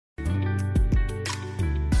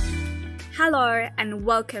Hello and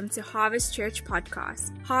welcome to Harvest Church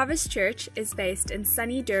Podcast. Harvest Church is based in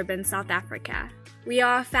sunny Durban, South Africa. We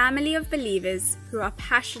are a family of believers who are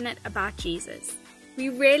passionate about Jesus. We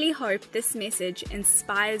really hope this message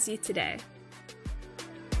inspires you today.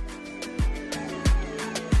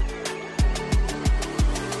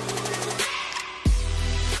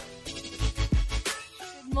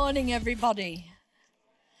 Good morning, everybody.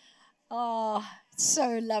 Oh, it's so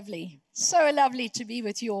lovely to be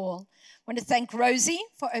with you all. I want to thank Rosie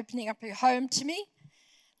for opening up her home to me.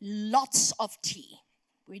 Lots of tea.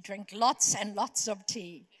 We drink lots and lots of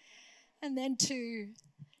tea. And then to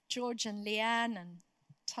George and Leanne and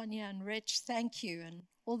Tanya and Rich, thank you. And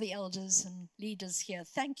all the elders and leaders here,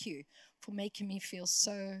 thank you for making me feel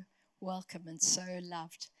so welcome and so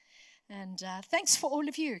loved. And thanks for all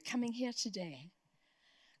of you coming here today.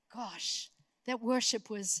 Gosh, that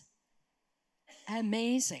worship was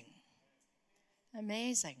amazing.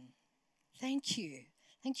 Amazing. Thank you.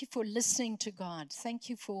 Thank you for listening to God. Thank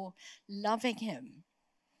you for loving Him.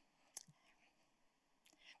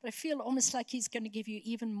 But I feel almost like He's going to give you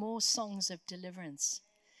even more songs of deliverance,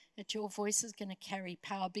 that your voice is going to carry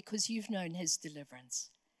power because you've known His deliverance.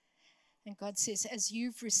 And God says, as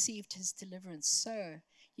you've received His deliverance, so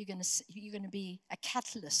you're going to be a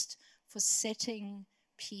catalyst for setting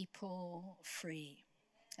people free.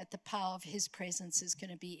 That the power of His presence is going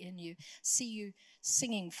to be in you. See you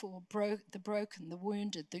singing for the broken, the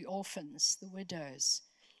wounded, the orphans, the widows.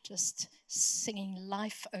 Just singing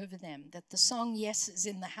life over them. That the song, yes, is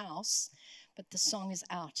in the house, but the song is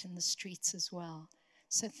out in the streets as well.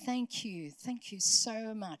 So thank you. Thank you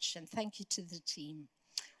so much. And thank you to the team.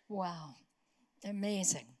 Wow.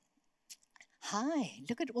 Amazing. Hi.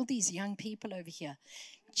 Look at all these young people over here.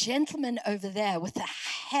 Gentleman over there with a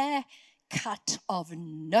haircut of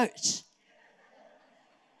note.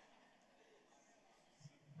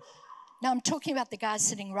 Now, I'm talking about the guy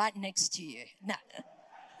sitting right next to you. No.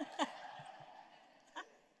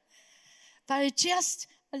 But I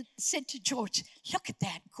said to George, look at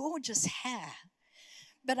that gorgeous hair.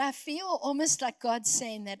 But I feel almost like God's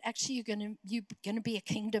saying that actually you're gonna be a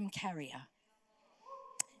kingdom carrier.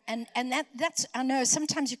 And that's, I know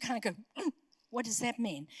sometimes you kind of go, what does that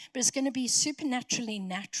mean? But it's going to be supernaturally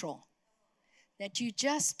natural. That you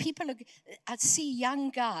just, I see young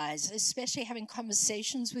guys, especially having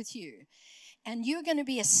conversations with you, and you're going to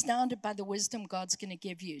be astounded by the wisdom God's going to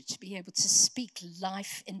give you to be able to speak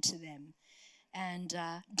life into them. And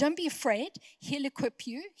don't be afraid. He'll equip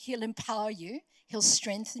you. He'll empower you. He'll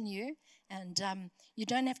strengthen you. And you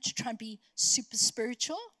don't have to try and be super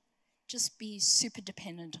spiritual. Just be super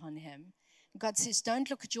dependent on Him. God says, don't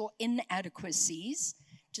look at your inadequacies.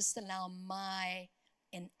 Just allow my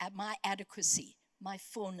adequacy, my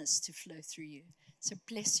fullness to flow through you. So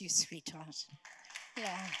bless you, sweetheart.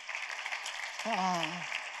 Yeah. Oh.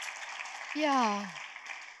 Yeah.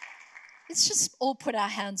 Let's just all put our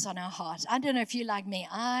hands on our heart. I don't know if you're like me.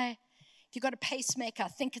 If you've got a pacemaker, I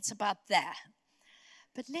think it's about that.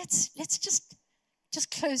 But let's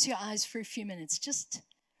just close your eyes for a few minutes. Just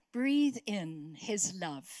breathe in His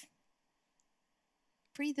love.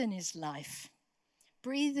 Breathe in His life.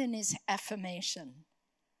 Breathe in His affirmation.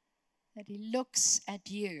 That He looks at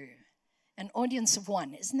you, an audience of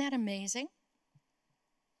one. Isn't that amazing?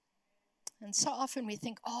 And so often we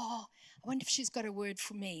think, oh, I wonder if she's got a word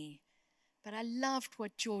for me. But I loved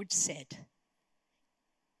what George said.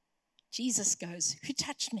 Jesus goes, who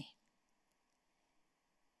touched me?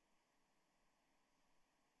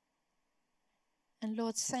 And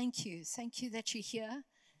Lord, thank you. Thank you that you're here,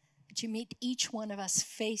 that you meet each one of us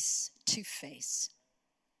face to face.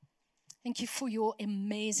 Thank you for your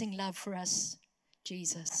amazing love for us,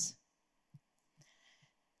 Jesus.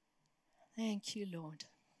 Thank you, Lord.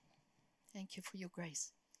 Thank you for your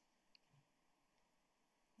grace.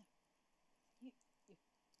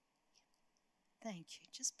 Thank you.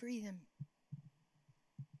 Just breathe in.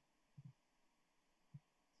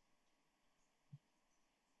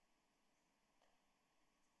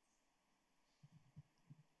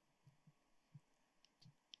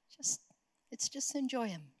 Just enjoy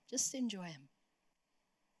Him. Just enjoy Him.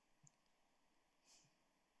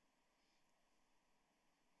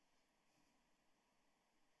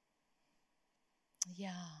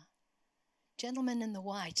 Yeah. Gentleman in the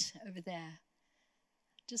white over there.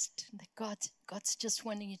 God's just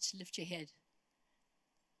wanting you to lift your head.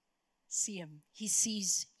 See Him. He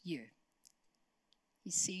sees you.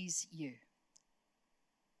 He sees you.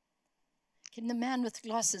 Can the man with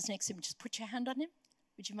glasses next to him just put your hand on him?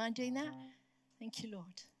 Would you mind doing that? Thank you,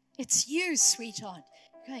 Lord. It's you, sweetheart.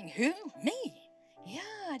 You're going, who? Me?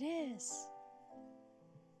 Yeah, it is.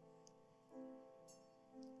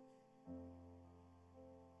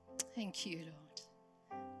 Thank you, Lord.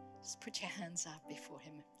 Just put your hands out before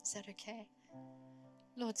him. Is that okay?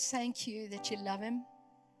 Lord, thank you that you love him,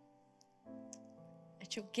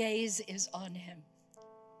 that your gaze is on him.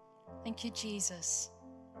 Thank you, Jesus.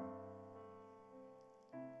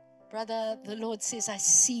 Brother, the Lord says, I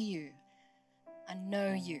see you. I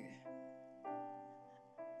know you.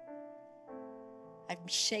 I'm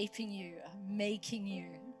shaping you. I'm making you.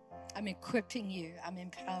 I'm equipping you. I'm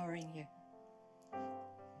empowering you.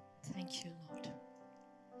 Thank you, Lord.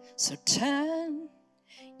 So turn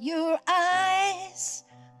your eyes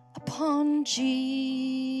upon Jesus.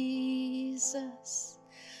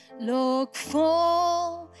 Look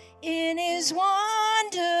full in his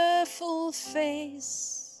wonderful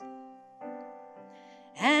face.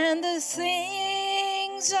 And the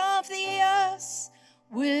things of the earth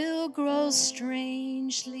will grow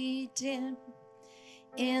strangely dim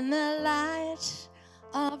in the light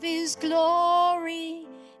of his glory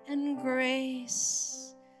and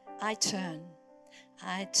grace. I turn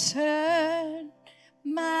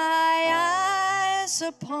my eyes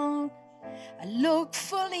upon. I look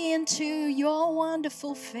fully into your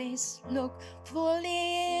wonderful face. Look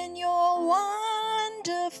fully in your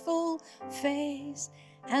wonderful face.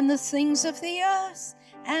 And the things of the earth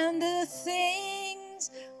and the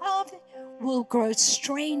things of the will grow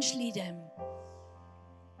strangely dim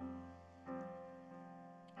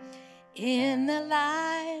in the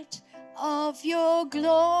light of your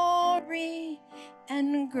glory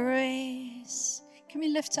and grace. Can we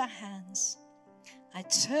lift our hands? I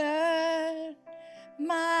turn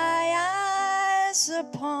my eyes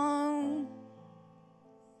upon.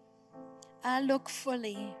 I look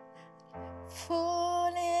fully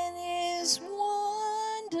in his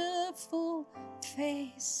wonderful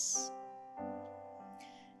face.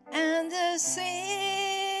 And the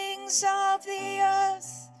things of the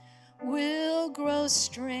earth will grow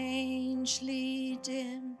strangely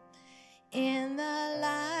dim in the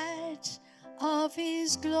light of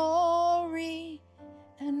his glory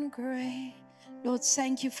and grace. Lord,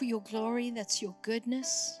 thank you for your glory. That's your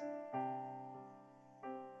goodness.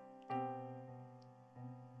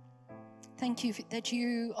 Thank you that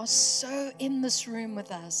you are so in this room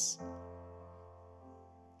with us.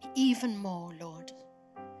 Even more, Lord.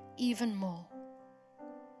 Even more.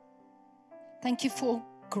 Thank you for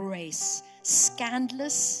grace.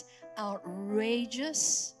 Scandalous,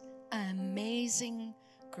 outrageous, amazing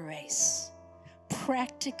grace.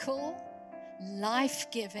 Practical,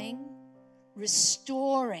 life-giving,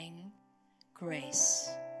 restoring grace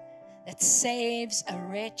that saves a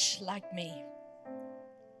wretch like me.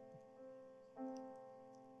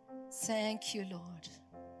 Thank you, Lord.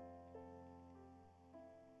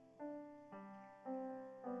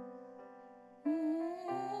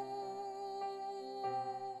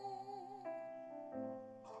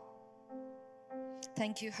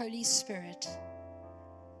 Thank you, Holy Spirit,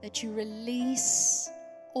 that you release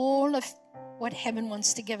all of what heaven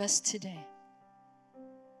wants to give us today.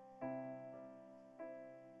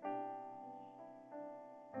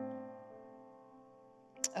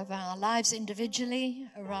 Over our lives individually,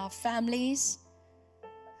 over our families,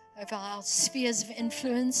 over our spheres of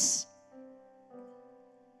influence,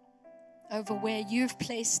 over where you've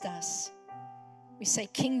placed us. We say,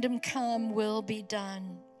 kingdom come, will be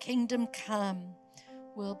done. Kingdom come,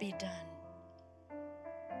 will be done.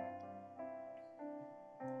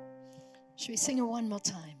 Should we sing it one more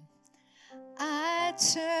time? I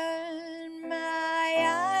turn my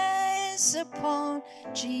eyes upon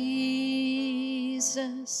Jesus.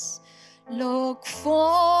 Look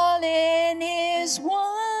full in his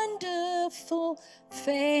wonderful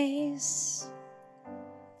face.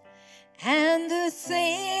 And the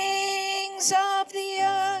things of the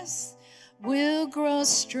earth will grow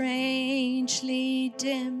strangely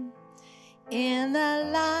dim in the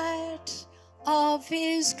light of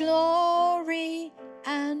his glory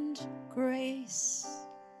and grace.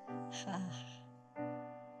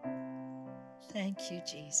 Thank you,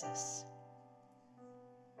 Jesus.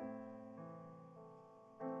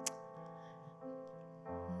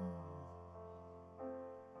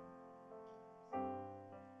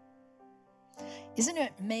 Isn't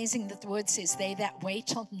it amazing that the word says, they that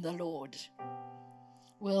wait on the Lord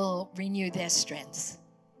will renew their strength?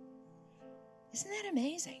 Isn't that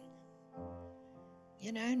amazing?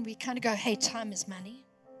 You know, and we kind of go, hey, time is money.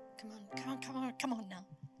 Come on now.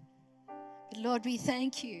 But Lord, we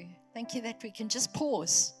thank you. Thank you that we can just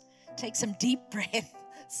pause, take some deep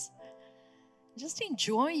breaths, just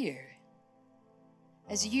enjoy you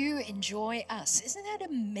as you enjoy us. Isn't that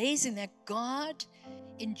amazing that God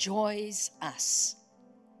enjoys us,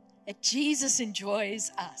 that Jesus enjoys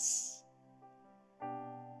us?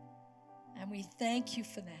 And we thank you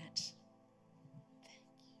for that.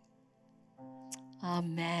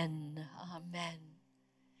 Amen. Amen.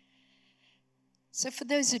 So for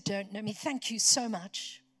those who don't know me, thank you so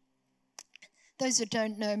much. Those who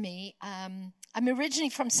don't know me, I'm originally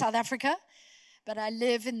from South Africa, but I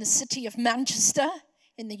live in the city of Manchester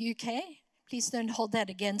in the UK. Please don't hold that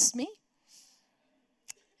against me.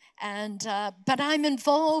 But I'm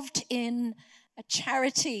involved in a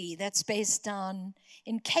charity that's based down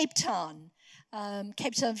in Cape Town.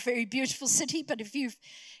 Cape Town, a very beautiful city, but if you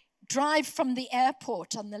drive from the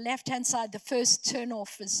airport on the left-hand side, the first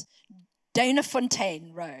turn-off is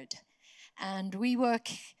Danafontein Road. And we work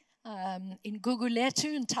in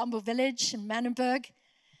Guguletu, in Tambo Village, in Manenberg.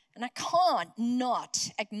 And I can't not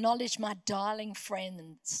acknowledge my darling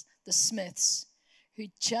friends, the Smiths, who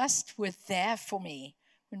just were there for me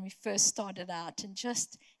when we first started out and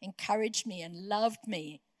just encouraged me and loved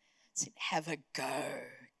me. Said, have a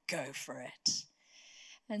go for it.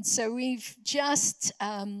 And so we've just,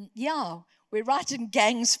 we're right in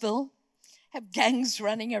Gangsville, have gangs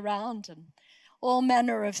running around and all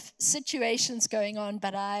manner of situations going on,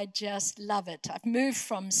 but I just love it. I've moved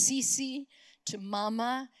from Sisi to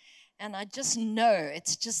Mama, and I just know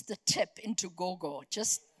it's just the tip into Gogo,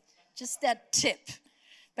 just that tip.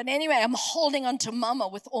 But anyway, I'm holding on to Mama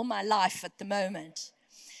with all my life at the moment.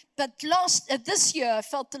 But this year, I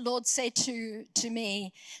felt the Lord say to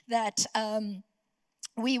me that I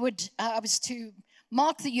was to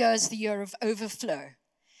mark the year as the year of overflow.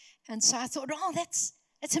 And so I thought,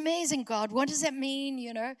 that's amazing, God. What does that mean,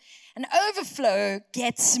 An overflow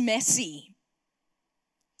gets messy.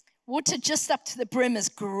 Water just up to the brim is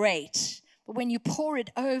great. But when you pour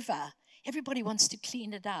it over, everybody wants to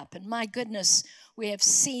clean it up. And my goodness, we have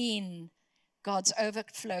seen God's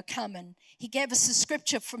overflow come. And he gave us a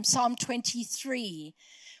scripture from Psalm 23,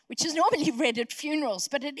 which is normally read at funerals,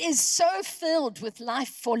 but it is so filled with life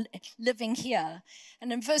for living here.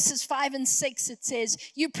 And in verses 5 and 6, it says,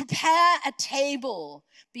 you prepare a table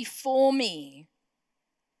before me.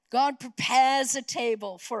 God prepares a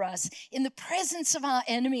table for us in the presence of our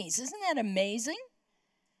enemies. Isn't that amazing?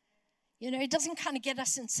 He doesn't kind of get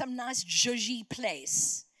us in some nice judgy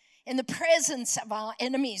place, in the presence of our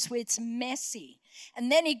enemies where it's messy.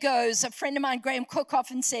 And then he goes, a friend of mine, Graham Cook,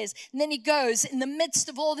 often says, and then he goes, in the midst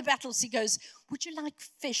of all the battles, he goes, would you like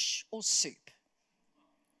fish or soup?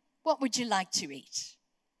 What would you like to eat?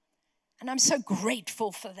 And I'm so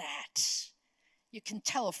grateful for that. You can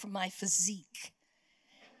tell from my physique.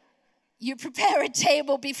 You prepare a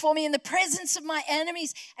table before me in the presence of my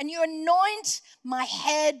enemies, and you anoint my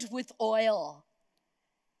head with oil.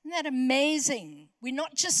 Isn't that amazing? We're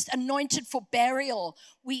not just anointed for burial,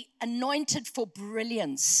 we anointed for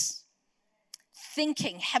brilliance.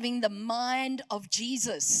 Thinking, having the mind of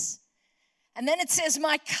Jesus. And then it says,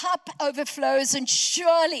 my cup overflows, and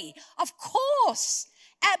surely, of course,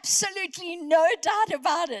 absolutely no doubt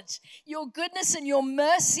about it, your goodness and your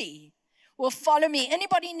mercy will follow me.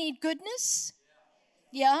 Anybody need goodness?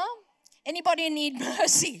 Yeah? Anybody need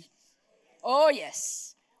mercy? Oh,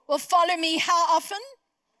 yes. Will follow me how often?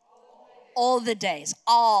 All the days.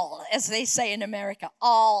 All, as they say in America,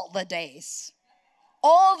 all the days.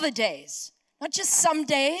 All the days. Not just some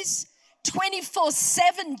days,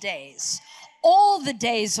 24/7 days. All the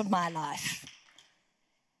days of my life.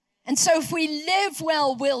 And so if we live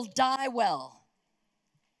well, we'll die well.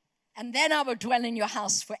 And then I will dwell in your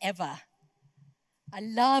house forever. I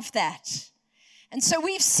love that. And so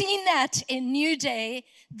we've seen that in New Day.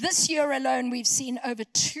 This year alone, we've seen over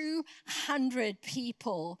 200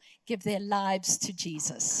 people give their lives to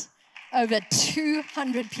Jesus. Over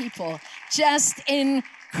 200 people. Just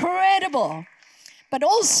incredible. But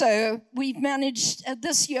also, we've managed,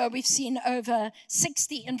 this year, we've seen over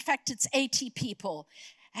 60, in fact, it's 80 people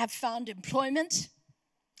have found employment.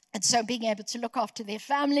 And so being able to look after their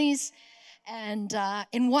families. And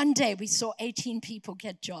in one day, we saw 18 people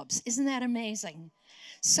get jobs. Isn't that amazing?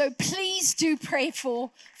 So please do pray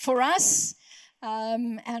for us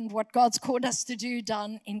and what God's called us to do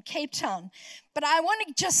down in Cape Town. But I want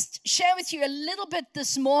to just share with you a little bit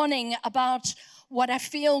this morning about what I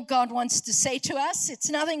feel God wants to say to us. It's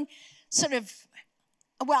nothing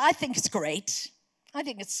I think it's great. I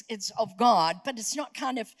think it's of God, but it's not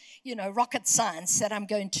kind of, rocket science that I'm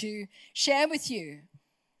going to share with you.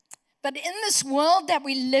 But in this world that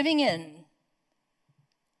we're living in,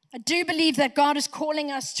 I do believe that God is calling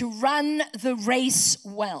us to run the race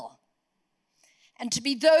well and to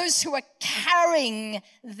be those who are carrying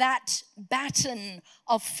that baton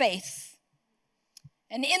of faith.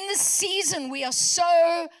 And in this season, we are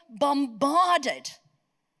so bombarded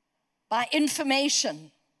by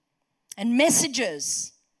information and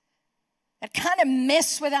messages that kind of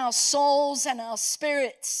mess with our souls and our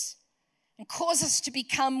spirits and cause us to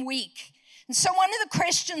become weak. And so one of the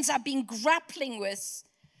questions I've been grappling with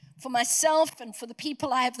for myself and for the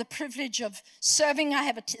people I have the privilege of serving,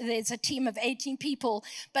 there's a team of 18 people,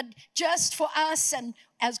 but just for us and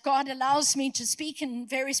as God allows me to speak in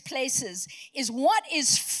various places, is what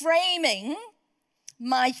is framing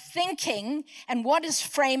my thinking and what is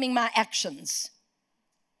framing my actions?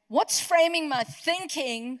 What's framing my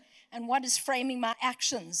thinking and what is framing my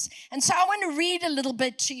actions? And so I want to read a little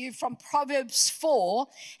bit to you from Proverbs 4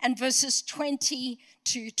 and verses 20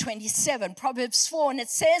 to 27. Proverbs 4, and it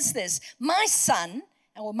says this, my son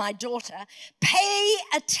or my daughter, pay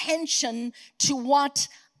attention to what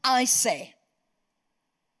I say.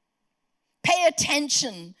 Pay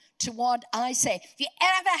attention to what I say. Have you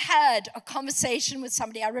ever had a conversation with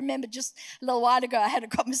somebody? I remember just a little while ago, I had a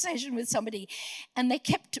conversation with somebody, and they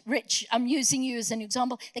kept, Rich, I'm using you as an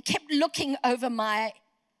example, they kept looking over my,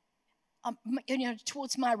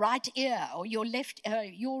 towards my right ear, or your left,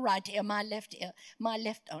 your right ear, my left ear,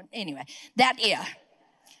 anyway, that ear.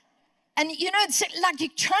 And, it's like you're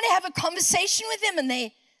trying to have a conversation with them,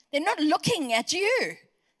 and they're not looking at you.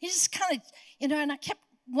 You just kind of, and I kept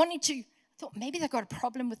wanting to, thought maybe they've got a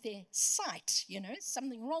problem with their sight,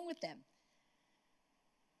 something wrong with them.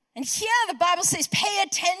 And here the Bible says, pay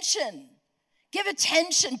attention, give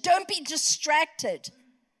attention, don't be distracted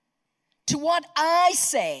to what I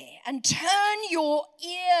say, and turn your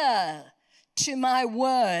ear to my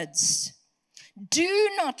words. Do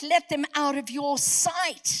not let them out of your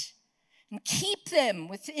sight, and keep them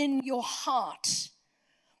within your heart,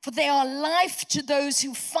 for they are life to those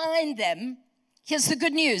who find them. Here's the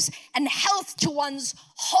good news, and health to one's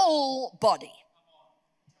whole body.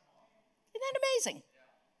 Isn't that amazing?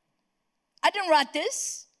 I didn't write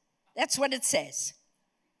this. That's what it says.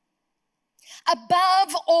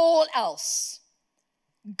 Above all else,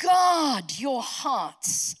 guard your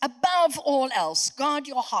hearts. Above all else, guard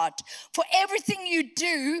your heart. For everything you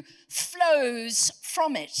do flows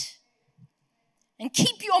from it. And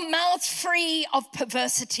keep your mouth free of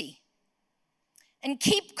perversity. And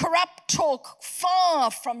keep corrupt talk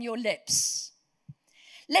far from your lips.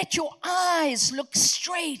 Let your eyes look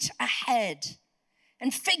straight ahead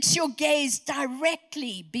and fix your gaze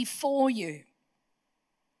directly before you.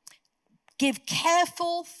 Give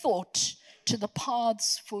careful thought to the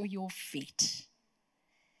paths for your feet.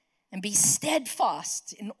 And be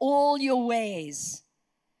steadfast in all your ways.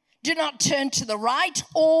 Do not turn to the right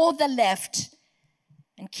or the left,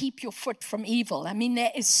 and keep your foot from evil. I mean,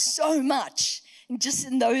 there is so much just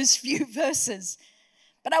in those few verses.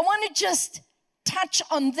 But I want to just touch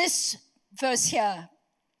on this verse here.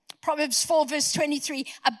 Proverbs 4 verse 23,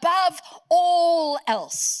 above all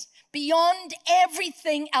else, beyond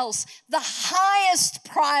everything else, the highest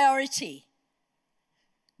priority,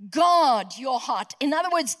 guard your heart. In other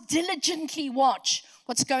words, diligently watch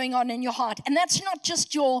what's going on in your heart. And that's not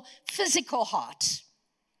just your physical heart,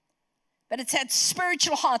 but it's that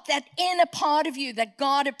spiritual heart, that inner part of you that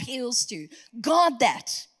God appeals to. Guard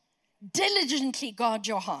that. Diligently guard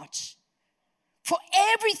your heart. For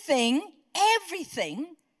everything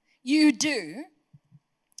you do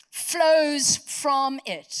flows from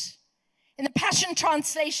it. In the Passion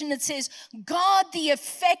Translation, it says, guard the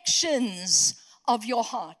affections of your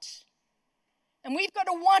heart. And we've got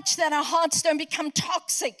to watch that our hearts don't become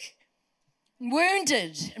toxic,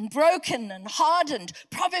 wounded and broken and hardened.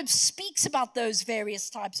 Proverbs speaks about those various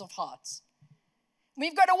types of hearts.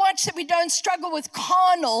 We've got to watch that we don't struggle with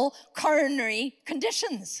carnal coronary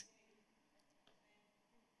conditions.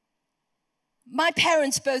 My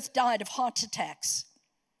parents both died of heart attacks.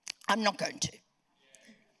 I'm not going to.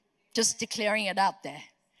 Just declaring it out there.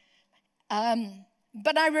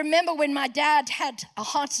 But I remember when my dad had a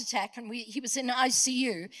heart attack and he was in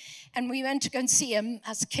ICU, and we went to go and see him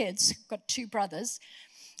as kids, got two brothers,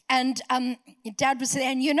 and Dad was there,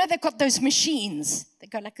 and they've got those machines that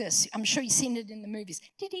go like this. I'm sure you've seen it in the movies.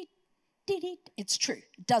 Did-it, did-it. It's true.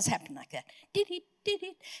 It does happen like that. Did-it,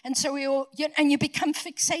 did-it. And so we all, and you become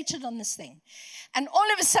fixated on this thing. And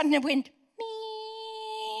all of a sudden it went,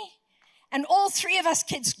 me, and all three of us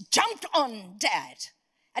kids jumped on Dad.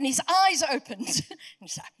 And his eyes opened. And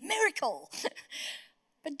he's like, miracle.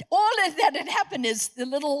 But all of that had happened is the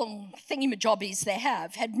little thingy-majobbies they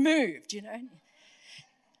have had moved,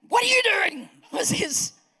 What are you doing? Was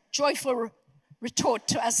his joyful retort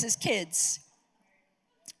to us as kids.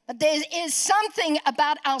 But there is something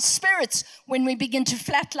about our spirits when we begin to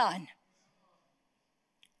flatline.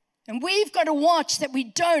 And we've got to watch that we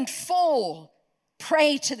don't fall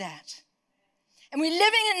prey to that. And we're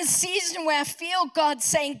living in a season where I feel God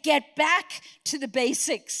saying, get back to the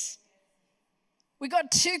basics. We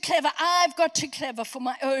got too clever. I've got too clever for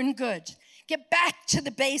my own good. Get back to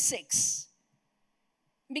the basics.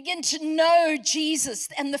 Begin to know Jesus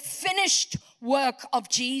and the finished work of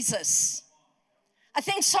Jesus. I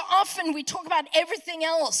think so often we talk about everything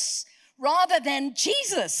else rather than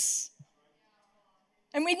Jesus.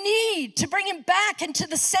 And we need to bring him back into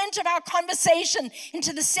the center of our conversation,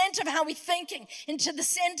 into the center of how we're thinking, into the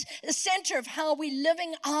center of how we're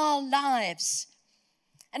living our lives.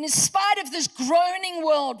 And in spite of this groaning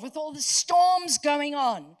world with all the storms going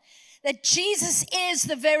on, that Jesus is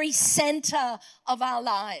the very center of our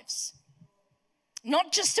lives.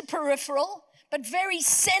 Not just a peripheral, but very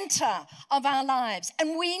center of our lives.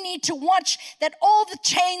 And we need to watch that all the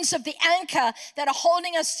chains of the anchor that are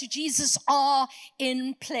holding us to Jesus are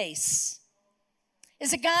in place.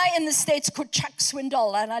 There's a guy in the States called Chuck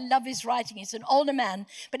Swindoll, and I love his writing. He's an older man,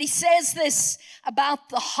 but he says this about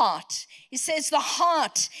the heart. He says the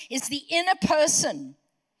heart is the inner person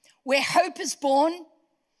where hope is born,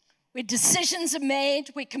 where decisions are made,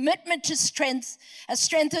 where commitment to strength is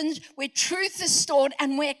strengthened, where truth is stored,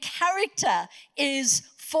 and where character is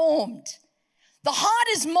formed. The heart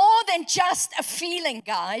is more than just a feeling,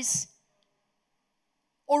 guys,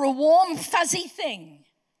 or a warm, fuzzy thing.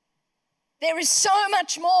 There is so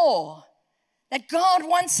much more that God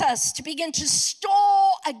wants us to begin to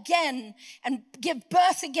store again and give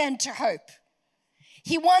birth again to hope.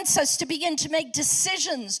 He wants us to begin to make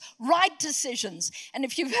decisions, right decisions. And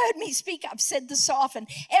if you've heard me speak, I've said this so often,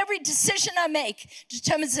 every decision I make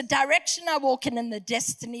determines the direction I walk in and the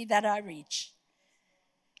destiny that I reach.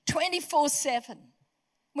 24/7,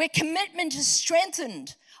 where commitment is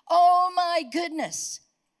strengthened. Oh my goodness.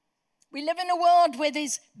 We live in a world where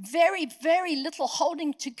there's very, very little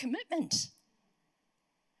holding to commitment.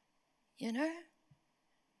 You know?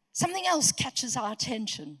 Something else catches our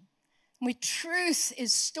attention. Where truth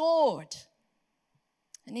is stored.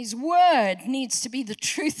 And his word needs to be the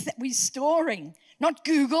truth that we're storing. Not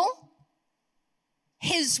Google.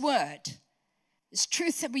 His word is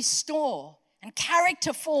truth that we store and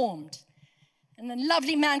character formed. And a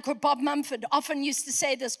lovely man called Bob Mumford often used to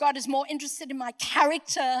say this: God is more interested in my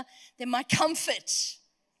character than my comfort.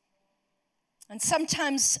 And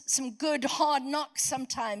sometimes some good hard knocks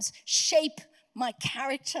sometimes shape my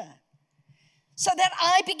character, so that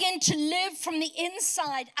I begin to live from the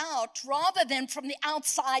inside out rather than from the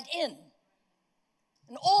outside in.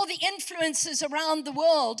 And all the influences around the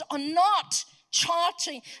world are not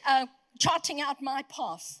charting out my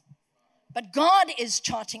path, but God is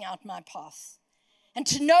charting out my path. And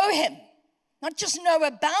to know him, not just know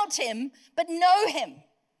about him, but know him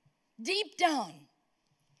deep down.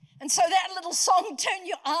 And so that little song, Turn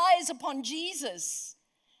Your Eyes Upon Jesus,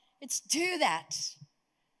 it's do that.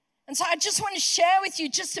 And so I just want to share with you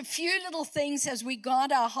just a few little things as we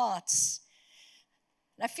guard our hearts.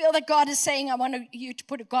 And I feel that God is saying, I want you to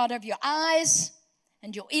put a guard over your eyes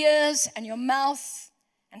and your ears and your mouth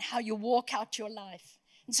and how you walk out your life.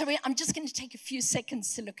 And so I'm just going to take a few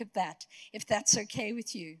seconds to look at that, if that's okay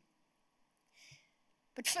with you.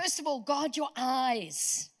 But first of all, guard your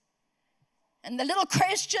eyes. And the little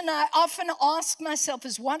question I often ask myself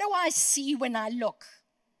is, what do I see when I look?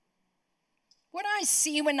 What do I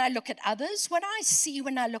see when I look at others? What do I see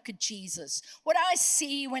when I look at Jesus? What do I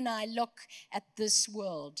see when I look at this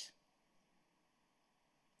world?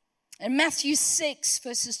 In Matthew 6,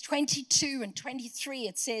 verses 22 and 23,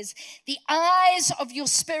 it says, the eyes of your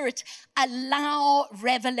spirit allow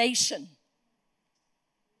revelation.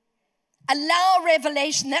 Allow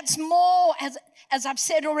revelation. That's more, as I've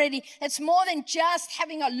said already, it's more than just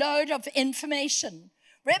having a load of information.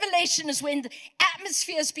 Revelation is when the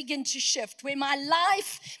atmospheres begin to shift, where my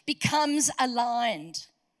life becomes aligned,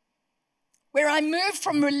 where I move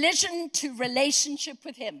from religion to relationship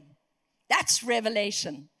with him. That's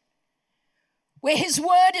revelation. Where his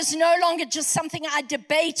word is no longer just something I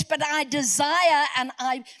debate, but I desire, and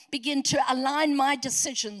I begin to align my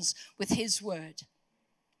decisions with his word.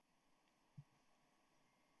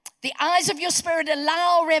 The eyes of your spirit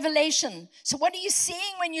allow revelation. So what are you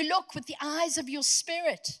seeing when you look with the eyes of your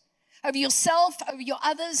spirit? Over yourself, over your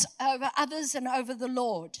others, and over the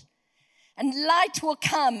Lord. And light will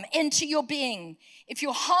come into your being. If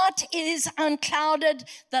your heart is unclouded,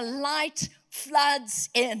 the light floods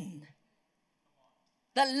in.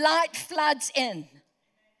 The light floods in.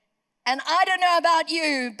 And I don't know about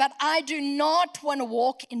you, but I do not want to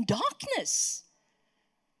walk in darkness.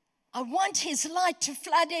 I want his light to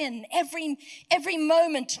flood in every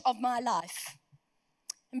moment of my life.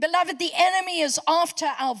 And beloved, the enemy is after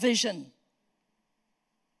our vision.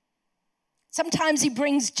 Sometimes he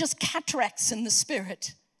brings just cataracts in the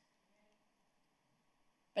spirit.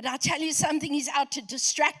 But I'll tell you something, he's out to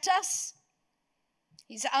distract us.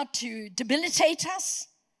 He's out to debilitate us.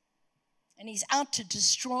 And he's out to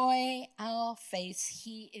destroy our faith.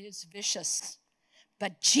 He is vicious.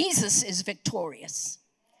 But Jesus is victorious.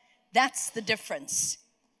 That's the difference.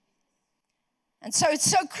 And so it's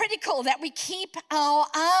so critical that we keep our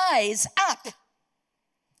eyes up.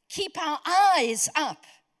 Keep our eyes up.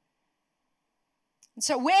 And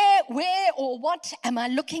so where or what am I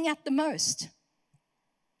looking at the most?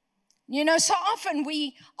 You know, so often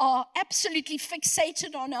we are absolutely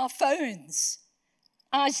fixated on our phones.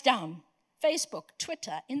 Eyes down. Facebook,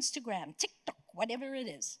 Twitter, Instagram, TikTok, whatever it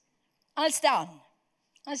is. Eyes down,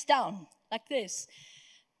 like this.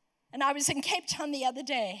 And I was in Cape Town the other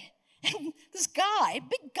day, and this guy,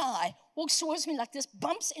 big guy, walks towards me like this,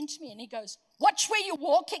 bumps into me, and he goes, "Watch where you're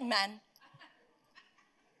walking, man."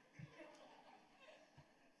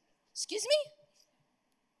 Excuse me?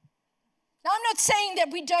 Now, I'm not saying that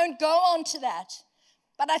we don't go on to that.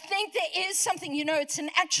 But I think there is something, you know, it's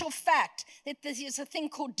an actual fact that there is a thing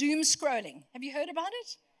called doom scrolling. Have you heard about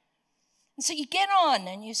it? And so you get on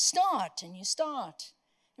and you start.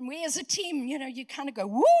 And we as a team, you know, you kind of go,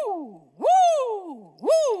 woo, woo,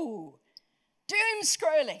 woo. Doom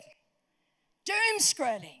scrolling.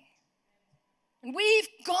 And we've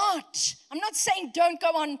got, I'm not saying don't go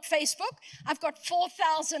on Facebook. I've got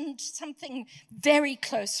 4,000 something very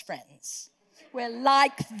close friends. We're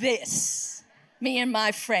like this. Me and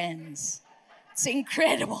my friends. It's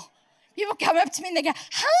incredible. People come up to me and they go,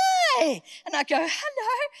 "Hi." And I go,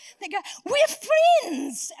 "Hello." They go, "We're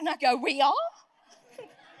friends." And I go, "We are?"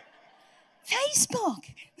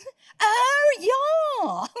 Facebook.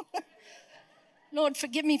 Oh, yeah. Lord,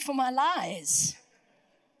 forgive me for my lies.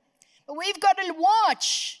 But we've got to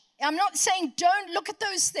watch. I'm not saying don't look at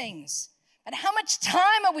those things. But how much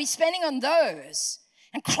time are we spending on those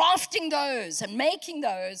and crafting those and making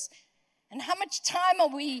those? And how much time are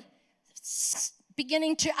we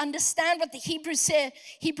beginning to understand what the Hebrews say?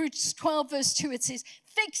 Hebrews 12 verse 2, it says,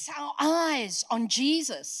 fix our eyes on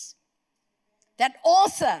Jesus, that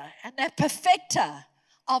author and that perfecter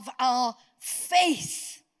of our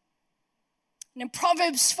faith. And in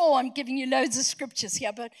Proverbs 4, I'm giving you loads of scriptures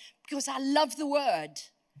here, but because I love the word.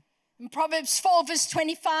 In Proverbs 4 verse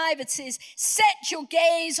 25, it says, set your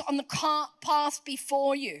gaze on the path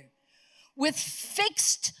before you with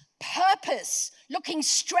fixed purpose, looking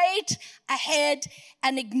straight ahead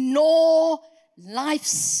and ignore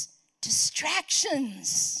life's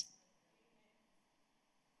distractions.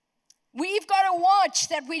 We've got to watch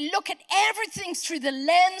that we look at everything through the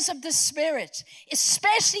lens of the Spirit,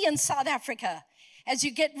 especially in South Africa, as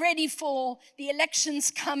you get ready for the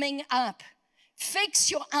elections coming up.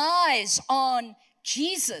 Fix your eyes on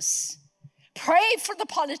Jesus. Pray for the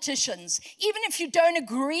politicians. Even if you don't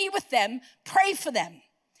agree with them, pray for them.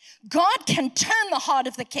 God can turn the heart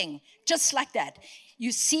of the king just like that.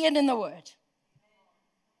 You see it in the word.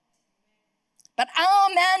 But our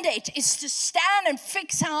mandate is to stand and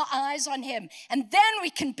fix our eyes on him. And then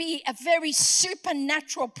we can be a very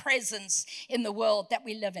supernatural presence in the world that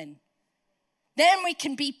we live in. Then we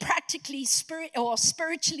can be practically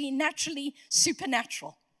spiritually, naturally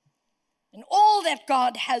supernatural. And all that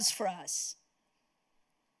God has for us.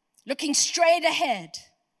 Looking straight ahead.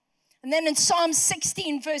 And then in Psalm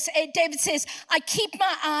 16, verse 8, David says, I keep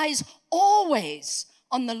my eyes always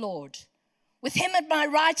on the Lord. With him at my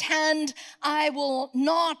right hand, I will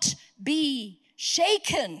not be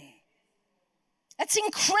shaken. That's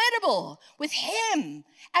incredible. With him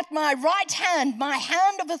at my right hand, my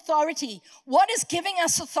hand of authority. What is giving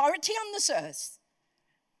us authority on this earth?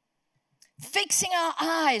 Fixing our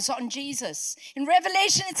eyes on Jesus. In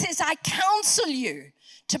Revelation, it says, I counsel you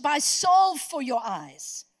to buy salve for your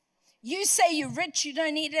eyes. You say you're rich, you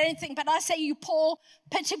don't need anything, but I say you poor,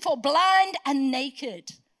 pitiful, blind, and naked.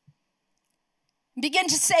 Begin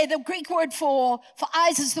to say the Greek word for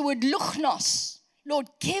eyes is the word luchnos. Lord,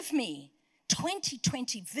 give me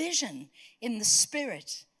 20/20 vision in the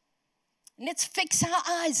Spirit. And let's fix our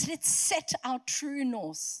eyes. Let's set our true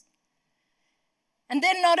north. And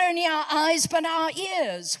then not only our eyes, but our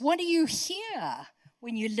ears. What do you hear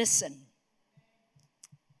when you listen?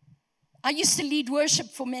 I used to lead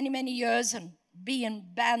worship for many, many years and be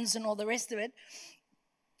in bands and all the rest of it.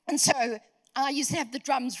 And so I used to have the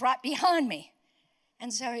drums right behind me.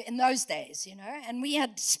 And so in those days, you know, and we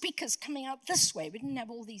had speakers coming out this way. We didn't have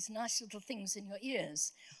all these nice little things in your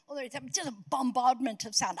ears. Although it was just a bombardment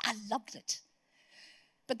of sound. I loved it.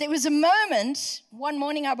 But there was a moment, one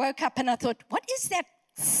morning I woke up and I thought, what is that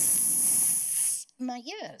in my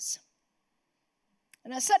ears?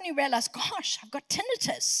 And I suddenly realized, gosh, I've got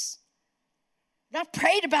tinnitus. And I've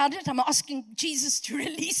prayed about it. I'm asking Jesus to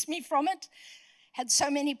release me from it. Had so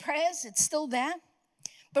many prayers. It's still there.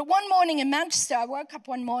 But one morning in Manchester, I woke up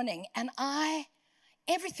one morning and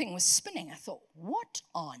everything was spinning. I thought, what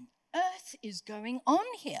on earth is going on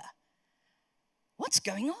here? What's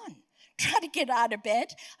going on? Tried to get out of bed.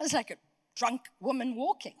 I was like a drunk woman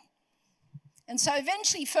walking. And so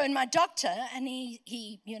eventually phoned my doctor, and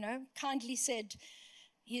he kindly said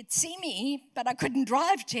he'd see me, but I couldn't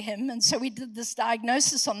drive to him. And so we did this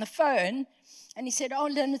diagnosis on the phone. And he said, oh,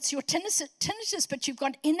 Lynn, it's your tinnitus, but you've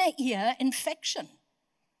got inner ear infection.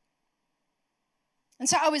 And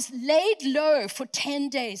so I was laid low for 10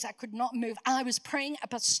 days. I could not move. I was praying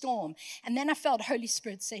up a storm. And then I felt Holy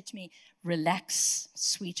Spirit say to me, relax,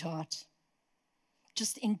 sweetheart.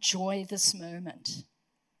 Just enjoy this moment.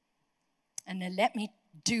 And then let me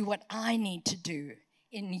do what I need to do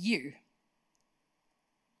in you.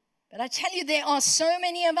 But I tell you, there are so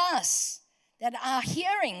many of us that are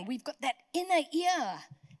hearing. We've got that inner ear,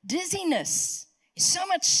 dizziness, so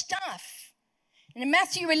much stuff. And in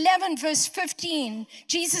Matthew 11, verse 15,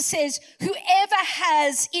 Jesus says, whoever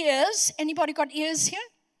has ears, anybody got ears here?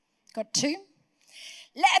 Got two?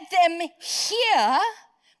 Let them hear,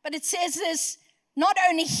 but it says this, not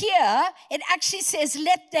only hear, it actually says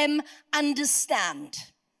let them understand.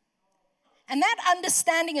 And that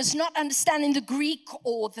understanding is not understanding the Greek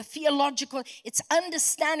or the theological. It's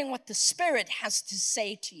understanding what the Spirit has to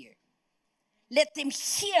say to you. Let them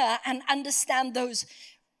hear and understand those.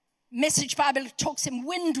 Message Bible talks in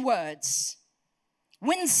wind words,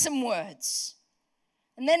 winsome words.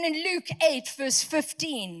 And then in Luke 8, verse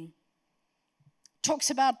 15, talks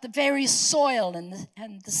about the various soil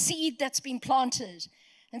and the seed that's been planted.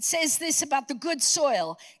 And says this about the good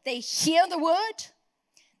soil. They hear the word.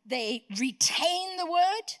 They retain the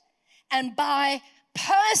word, and by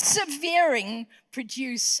persevering,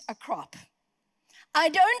 produce a crop. I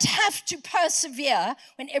don't have to persevere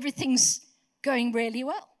when everything's going really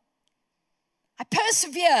well. I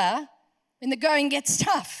persevere when the going gets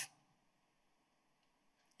tough.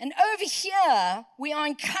 And over here, we are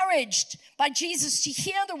encouraged by Jesus to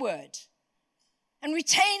hear the word and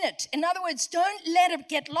retain it. In other words, don't let it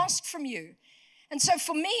get lost from you. And so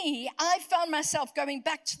for me, I found myself going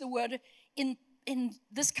back to the word in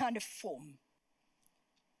this kind of form.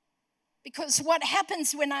 Because what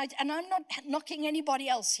happens when and I'm not knocking anybody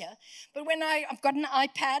else here, but when I've got an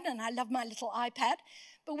iPad, and I love my little iPad,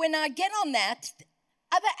 but when I get on that,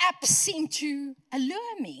 other apps seem to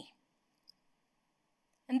allure me.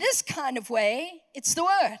 In this kind of way, it's the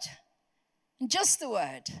word, and just the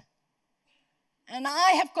word. And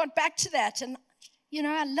I have got back to that, and,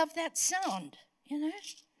 I love that sound.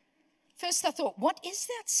 First I thought, what is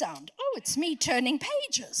that sound? Oh, it's me turning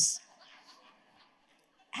pages.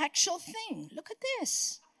 Actual thing. Look at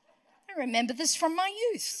this. I remember this from my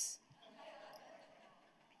youth.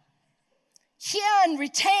 Hear and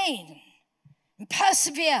retain and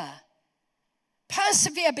persevere.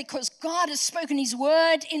 Persevere because God has spoken his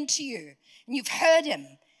word into you and you've heard him.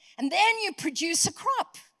 And then you produce a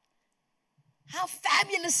crop. How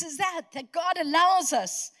fabulous is that God allows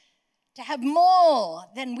us to have more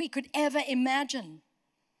than we could ever imagine.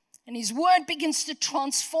 And his word begins to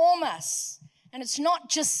transform us. And it's not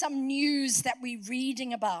just some news that we're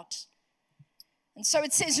reading about. And so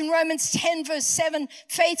it says in Romans 10, verse 7,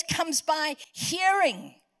 faith comes by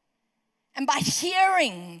hearing. And by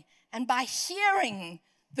hearing, and by hearing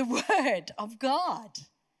the word of God.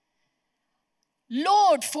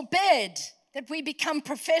 Lord forbid that we become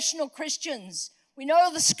professional Christians. We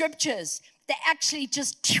know the scriptures. They actually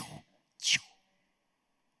just...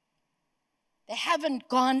 They haven't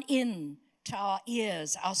gone in to our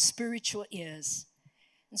ears, our spiritual ears.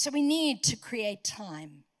 And so we need to create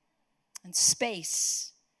time and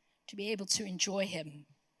space to be able to enjoy him.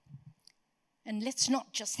 And let's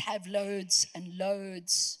not just have loads and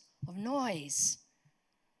loads of noise.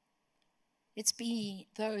 Let's be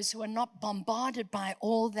those who are not bombarded by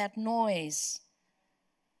all that noise.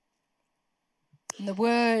 And the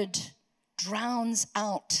word drowns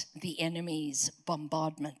out the enemy's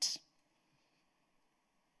bombardment.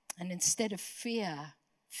 And instead of fear,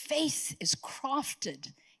 faith is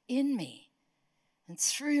crafted in me and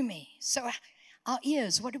through me. So our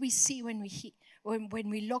ears, what do we see when we hear? When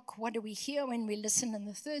we look, what do we hear when we listen? And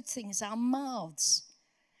the third thing is our mouths.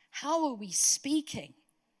 How are we speaking?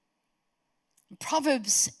 In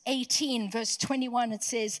Proverbs 18, verse 21, it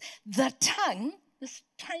says, the tongue, this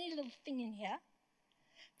tiny little thing in here,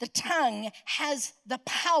 the tongue has the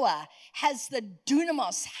power, has the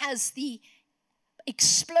dunamis, has the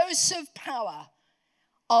explosive power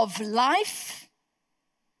of life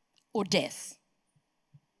or death.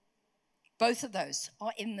 Both of those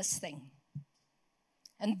are in this thing.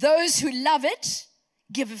 And those who love it,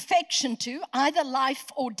 give affection to, either life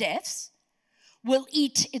or death, will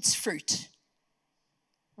eat its fruit.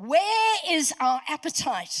 Where is our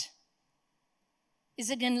appetite? Is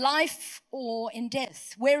it in life or in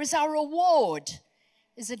death? Where is our reward?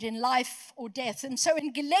 Is it in life or death? And so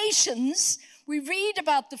in Galatians, we read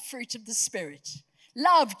about the fruit of the Spirit.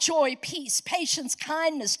 Love, joy, peace, patience,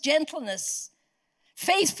 kindness, gentleness,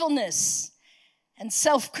 faithfulness, and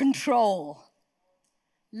self-control.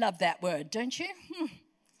 Love that word, don't you?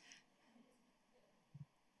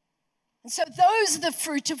 And so those are the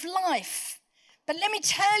fruit of life. But let me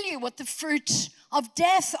tell you what the fruit of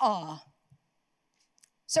death are.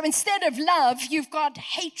 So instead of love, you've got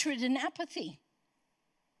hatred and apathy.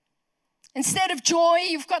 Instead of joy,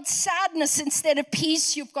 you've got sadness. Instead of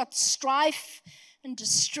peace, you've got strife and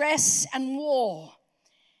distress and war.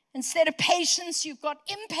 Instead of patience, you've got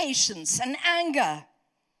impatience and anger.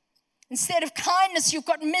 Instead of kindness, you've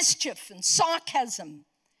got mischief and sarcasm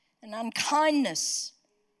and unkindness.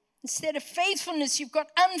 Instead of faithfulness, you've got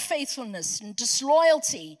unfaithfulness and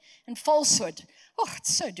disloyalty and falsehood. Oh,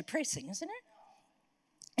 it's so depressing, isn't it?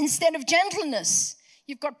 Instead of gentleness,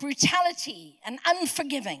 you've got brutality and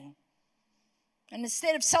unforgiving. And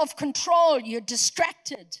instead of self-control, you're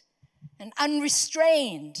distracted and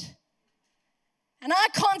unrestrained. And I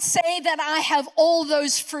can't say that I have all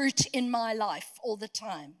those fruit in my life all the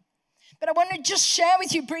time. But I want to just share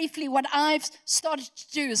with you briefly what I've started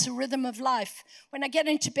to do as a rhythm of life. When I get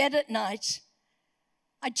into bed at night,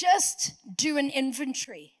 I just do an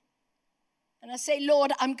inventory. And I say,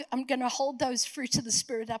 Lord, I'm going to hold those fruits of the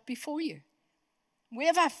Spirit up before you. Where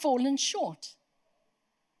have I fallen short?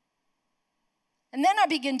 And then I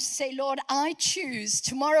begin to say, Lord, I choose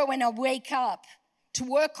tomorrow when I wake up to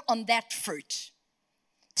work on that fruit,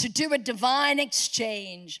 to do a divine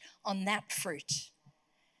exchange on that fruit.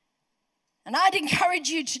 And I'd encourage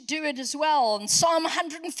you to do it as well. In Psalm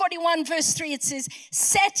 141, verse 3, it says,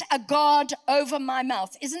 set a guard over my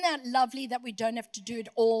mouth. Isn't that lovely that we don't have to do it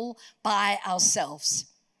all by ourselves?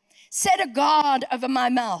 Set a guard over my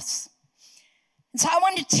mouth. And so I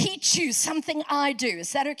want to teach you something I do.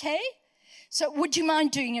 Is that okay? So would you mind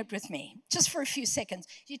doing it with me? Just for a few seconds.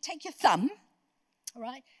 You take your thumb, all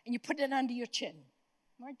right, and you put it under your chin,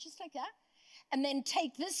 all right, just like that. And then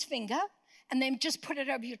take this finger and then just put it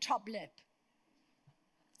over your top lip.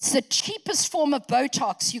 It's the cheapest form of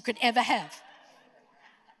Botox you could ever have.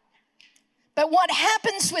 But what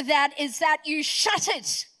happens with that is that you shut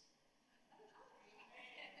it.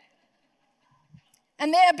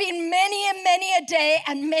 And there have been many and many a day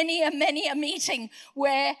and many a meeting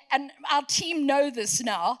where, and our team know this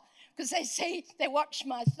now, because they say, they watch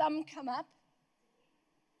my thumb come up.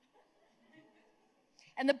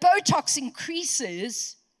 And the Botox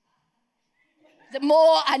increases the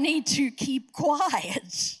more I need to keep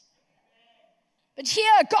quiet. But here,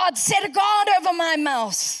 God, set a guard over my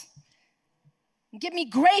mouth. Give me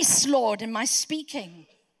grace, Lord, in my speaking.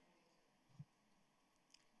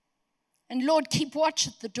 And Lord, keep watch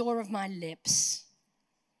at the door of my lips.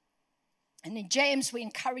 And in James, we're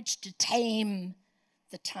encouraged to tame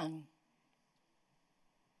the tongue.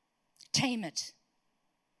 Tame it.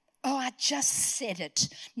 Oh, I just said it.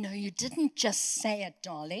 No, you didn't just say it,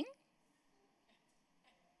 darling.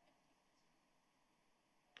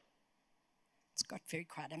 It's got very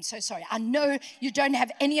quiet. I'm so sorry. I know you don't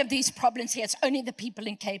have any of these problems here. It's only the people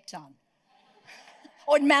in Cape Town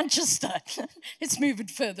or in Manchester. Let's move it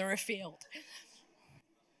further afield.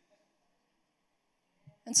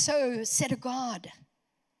 And so set a guard.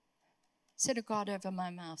 Set a guard over my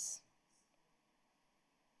mouth.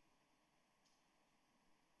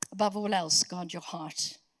 Above all else, guard your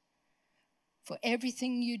heart, for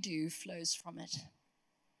everything you do flows from it.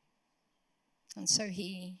 And so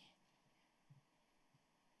he's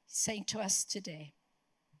saying to us today,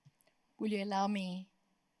 will you allow me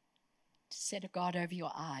to set a guard over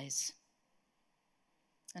your eyes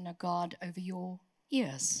and a guard over your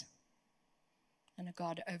ears and a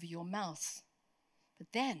guard over your mouth, but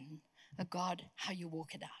then a guard how you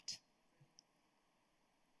walk it out.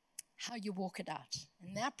 How you walk it out.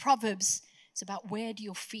 And that Proverbs is about where do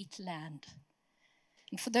your feet land.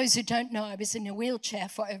 And for those who don't know, I was in a wheelchair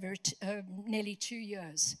for over nearly 2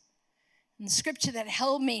 years. And the scripture that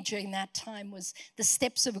held me during that time was, the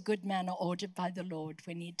steps of a good man are ordered by the Lord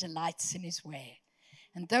when he delights in his way.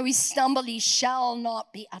 And though he stumble, he shall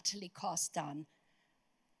not be utterly cast down.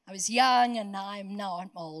 I was young and now I'm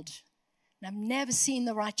old. And I've never seen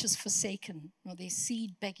the righteous forsaken, nor their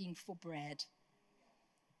seed begging for bread.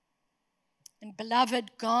 And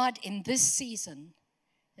beloved, God in this season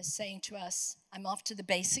is saying to us, I'm after the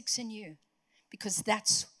basics in you. because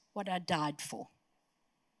that's what I died for.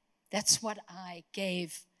 That's what I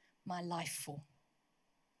gave my life for.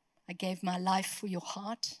 I gave my life for your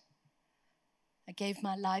heart. I gave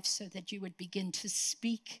my life so that you would begin to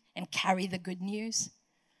speak and carry the good news.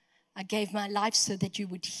 I gave my life so that you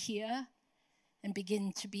would hear and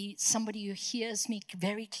begin to be somebody who hears me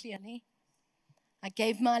very clearly. I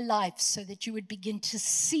gave my life so that you would begin to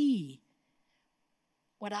see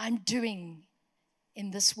what I'm doing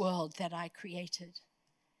in this world that I created.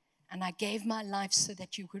 And I gave my life so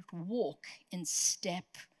that you could walk in step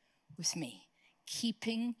with me,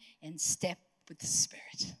 keeping in step with the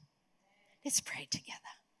Spirit. Let's pray together.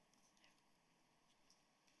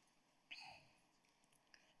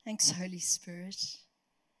 Thanks, Holy Spirit.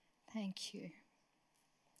 Thank you.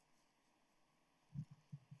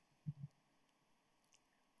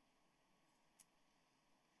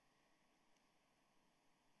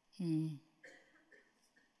 And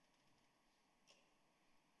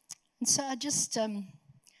so I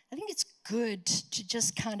think it's good to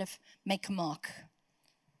just kind of make a mark,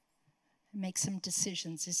 make some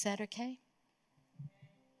decisions. Is that okay?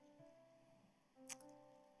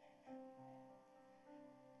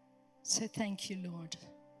 So thank you, Lord.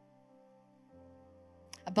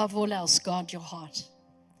 Above all else, guard your heart.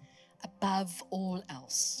 Above all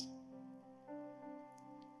else.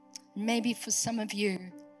 Maybe for some of you,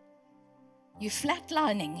 you're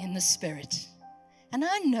flatlining in the Spirit. And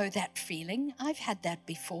I know that feeling. I've had that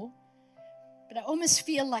before. But I almost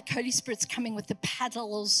feel like Holy Spirit's coming with the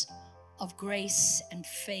paddles of grace and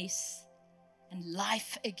faith and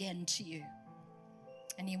life again to you.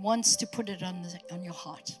 And He wants to put it on your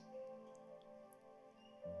heart.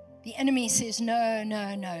 The enemy says, no,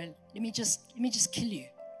 let me just kill you.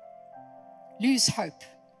 Lose hope,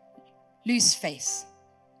 lose faith,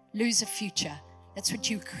 lose a future. That's what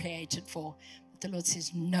you were created for. But the Lord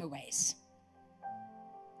says, no ways.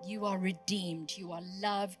 You are redeemed. You are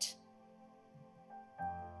loved.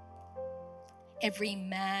 Every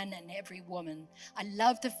man and every woman. I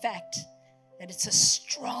love the fact that it's a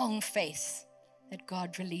strong faith that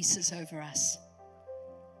God releases over us.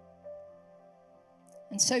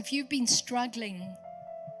 And so if you've been struggling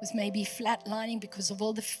with maybe flatlining because of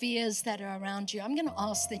all the fears that are around you, I'm going to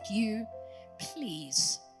ask that you,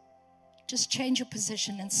 please, just change your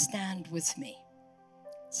position and stand with me.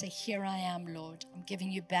 Say, here I am, Lord. I'm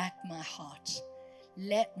giving you back my heart.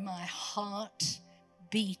 Let my heart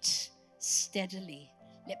beat steadily.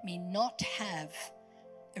 Let me not have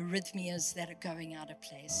arrhythmias that are going out of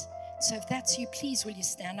place. So if that's you, please, will you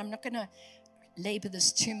stand? I'm not going to labor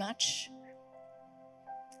this too much.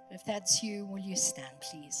 If that's you, will you stand,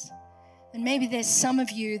 please? And maybe there's some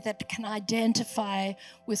of you that can identify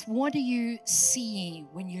with what do you see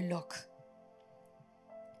when you look?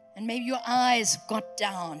 And maybe your eyes have got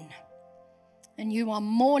down and you are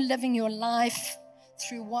more living your life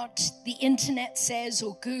through what the internet says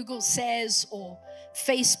or Google says or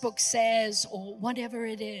Facebook says or whatever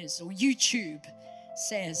it is or YouTube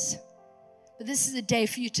says. But this is a day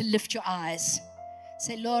for you to lift your eyes.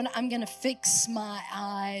 Say, Lord, I'm going to fix my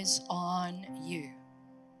eyes on you.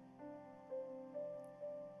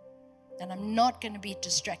 And I'm not going to be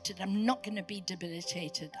distracted. I'm not going to be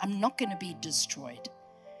debilitated. I'm not going to be destroyed.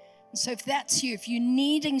 And so if that's you, if you're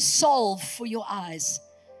needing solve for your eyes,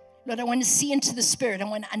 Lord, I want to see into the Spirit. I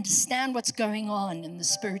want to understand what's going on in the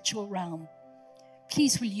spiritual realm.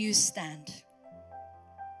 Please, will you stand?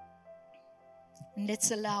 And let's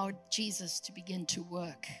allow Jesus to begin to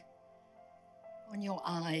work on your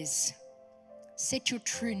eyes. Set your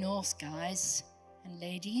true north, guys and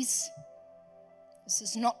ladies. This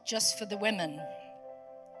is not just for the women.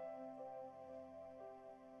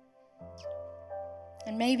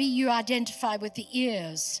 And maybe you identify with the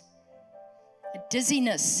ears. A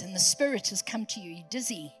dizziness in the spirit has come to you. You're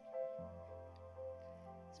dizzy.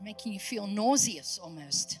 It's making you feel nauseous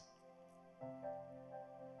almost.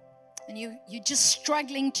 And you're just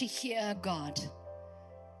struggling to hear God.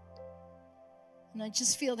 And I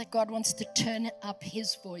just feel that God wants to turn up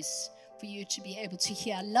His voice for you to be able to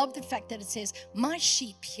hear. I love the fact that it says, my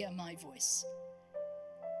sheep hear my voice.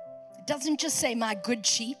 It doesn't just say my good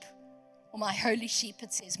sheep or my holy sheep.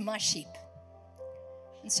 It says my sheep.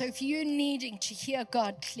 And so if you're needing to hear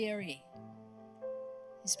God clearly,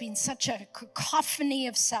 there's been such a cacophony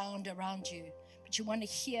of sound around you, but you want to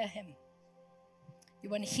hear Him. You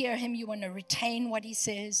want to hear Him. You want to retain what He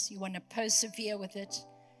says. You want to persevere with it.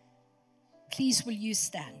 Please, will you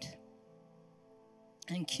stand?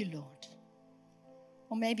 Thank you, Lord.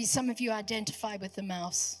 Or maybe some of you identify with the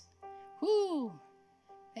mouth. Whoo!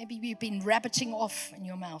 Maybe you've been rabbiting off in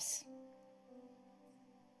your mouth.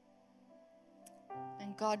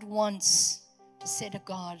 And God wants to set a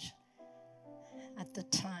guard at the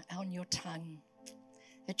on your tongue,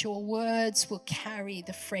 that your words will carry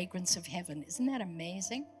the fragrance of heaven. Isn't that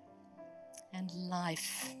amazing? And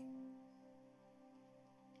life.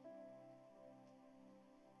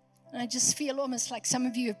 And I just feel almost like some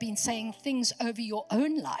of you have been saying things over your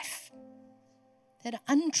own life that are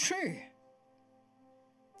untrue.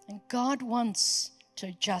 And God wants to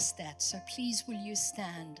adjust that. So please, will you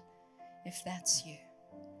stand if that's you?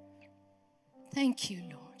 Thank you,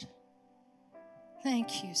 Lord.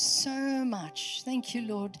 Thank you so much. Thank you,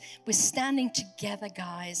 Lord. We're standing together,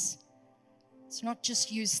 guys. It's not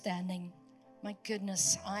just you standing. My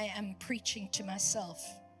goodness, I am preaching to myself.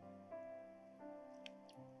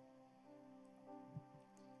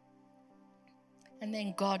 And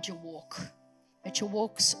then guard your walk. That your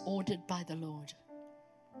walk's ordered by the Lord.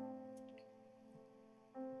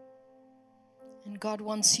 And God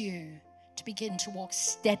wants you to begin to walk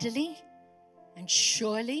steadily and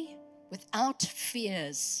surely without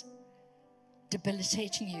fears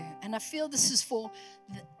debilitating you. And I feel this is for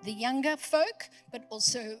the younger folk, but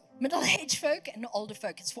also middle-aged folk and older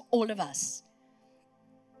folk. It's for all of us.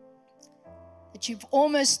 That you've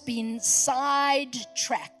almost been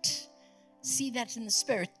sidetracked. See that in the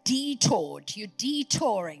spirit. Detoured. You're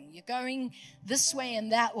detouring. You're going this way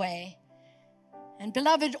and that way. And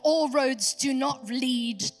beloved, all roads do not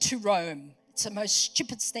lead to Rome. It's the most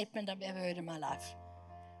stupid statement I've ever heard in my life.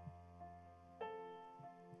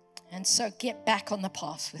 And so get back on the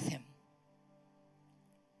path with him.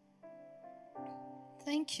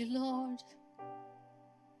 Thank you, Lord.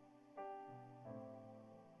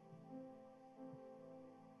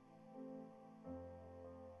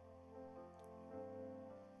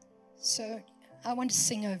 So I want to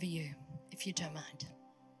sing over you, if you don't mind.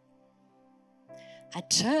 I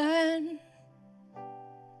turn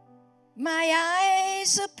my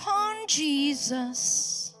eyes upon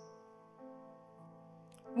Jesus.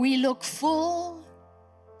 We look full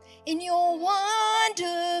in your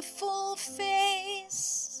wonderful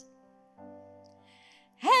face,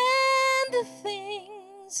 and the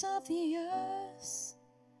things of the earth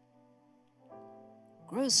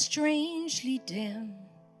grow strangely dim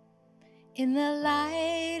in the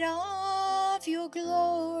light of your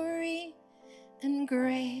glory and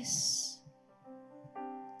grace.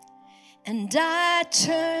 And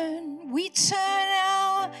we turn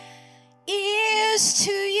our ears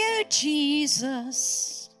to you,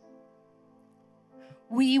 Jesus.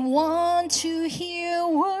 We want to hear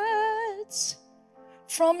words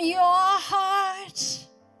from your heart,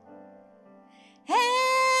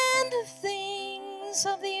 and the things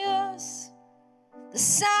of the earth, the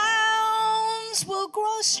sounds will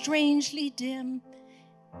grow strangely dim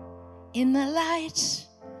in the light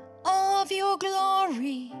of your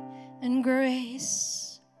glory and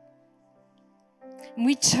grace.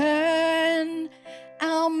 We turn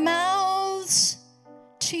our mouths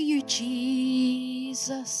to you,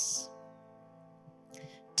 Jesus.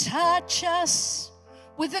 Touch us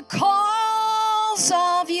with the calls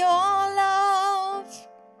of your love.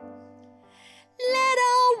 Let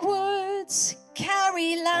our words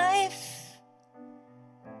carry life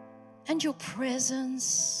and your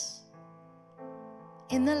presence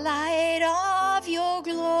in the light of your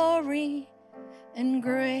glory and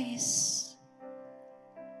grace.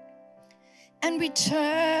 And we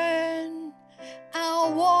turn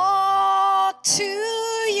our walk to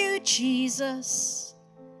you, Jesus.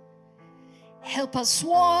 Help us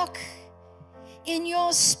walk in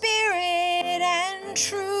your spirit and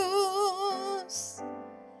truth,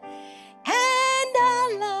 and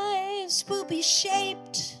our lives will be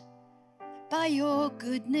shaped by your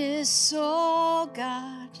goodness, oh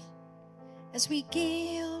God, as we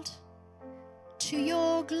yield to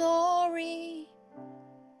your glory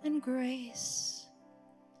and grace.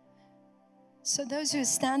 So those who are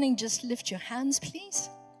standing, just lift your hands, please.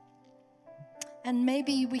 And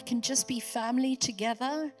maybe we can just be family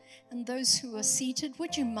together. And those who are seated,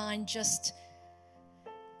 would you mind just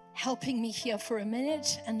helping me here for a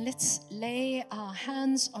minute? And let's lay our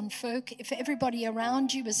hands on folk. If everybody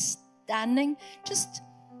around you is standing, just,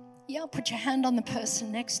 put your hand on the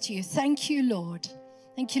person next to you. Thank you, Lord.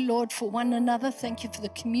 Thank you, Lord, for one another. Thank you for the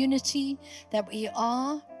community that we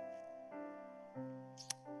are.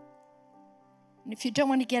 And if you don't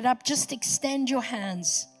want to get up, just extend your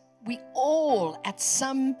hands. We all, at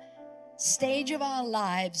some stage of our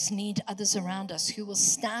lives, need others around us who will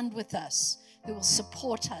stand with us, who will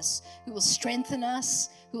support us, who will strengthen us,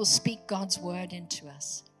 who will speak God's word into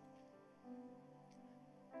us.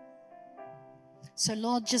 So,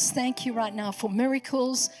 Lord, just thank you right now for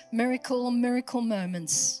miracles, miracle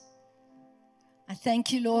moments. I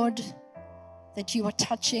thank you, Lord, that you are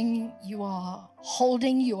touching, you are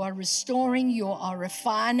holding, you are restoring, you are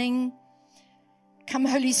refining. Come,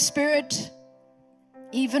 Holy Spirit,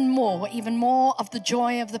 even more of the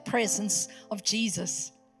joy of the presence of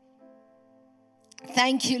Jesus.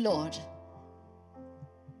 Thank you, Lord.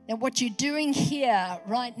 And what you're doing here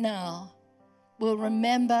right now, we'll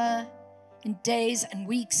remember in days and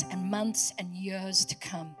weeks and months and years to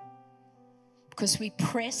come, because we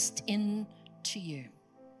pressed in to you.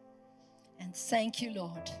 And thank you,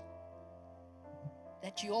 Lord,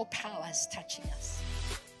 that your power is touching us.